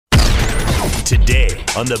Today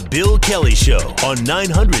on The Bill Kelly Show on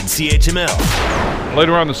 900 CHML.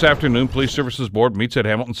 Later on this afternoon, Police Services Board meets at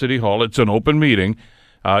Hamilton City Hall. It's an open meeting.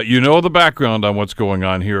 You know the background on what's going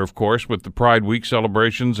on here, of course, with the Pride Week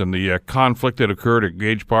celebrations and the conflict that occurred at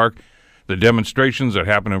Gage Park, the demonstrations that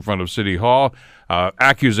happened in front of City Hall,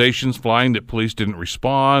 accusations flying that police didn't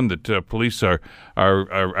respond, that police are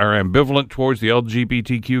ambivalent towards the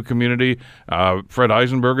LGBTQ community. Fred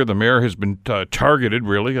Eisenberger, the mayor, has been targeted,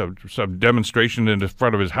 really, of some demonstration in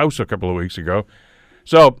front of his house a couple of weeks ago.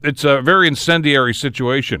 So it's a very incendiary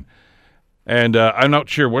situation. And I'm not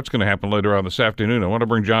sure what's going to happen later on this afternoon. I want to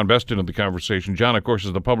bring John Best into the conversation. John, of course,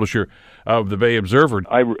 is the publisher of the Bay Observer.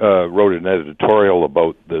 I wrote an editorial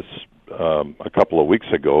about this a couple of weeks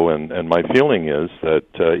ago, and my feeling is that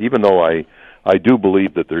even though I do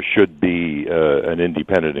believe that there should be an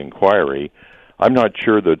independent inquiry, I'm not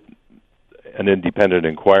sure that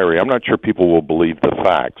I'm not sure people will believe the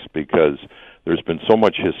facts, because there's been so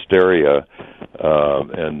much hysteria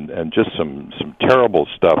and just some terrible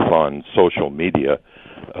stuff on social media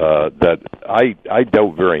that I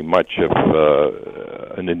doubt very much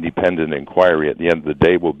if an independent inquiry at the end of the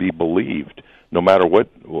day will be believed, no matter what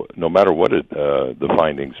the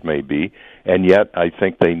findings may be. And yet I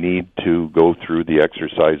think they need to go through the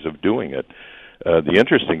exercise of doing it. The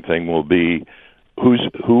interesting thing will be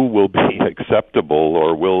who will be acceptable,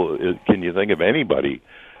 or can you think of anybody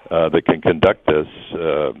that can conduct this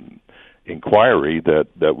inquiry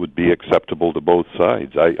that would be acceptable to both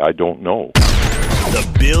sides? I don't know. The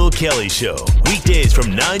Bill Kelly Show, weekdays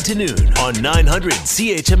from 9 to noon on 900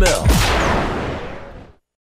 CHML.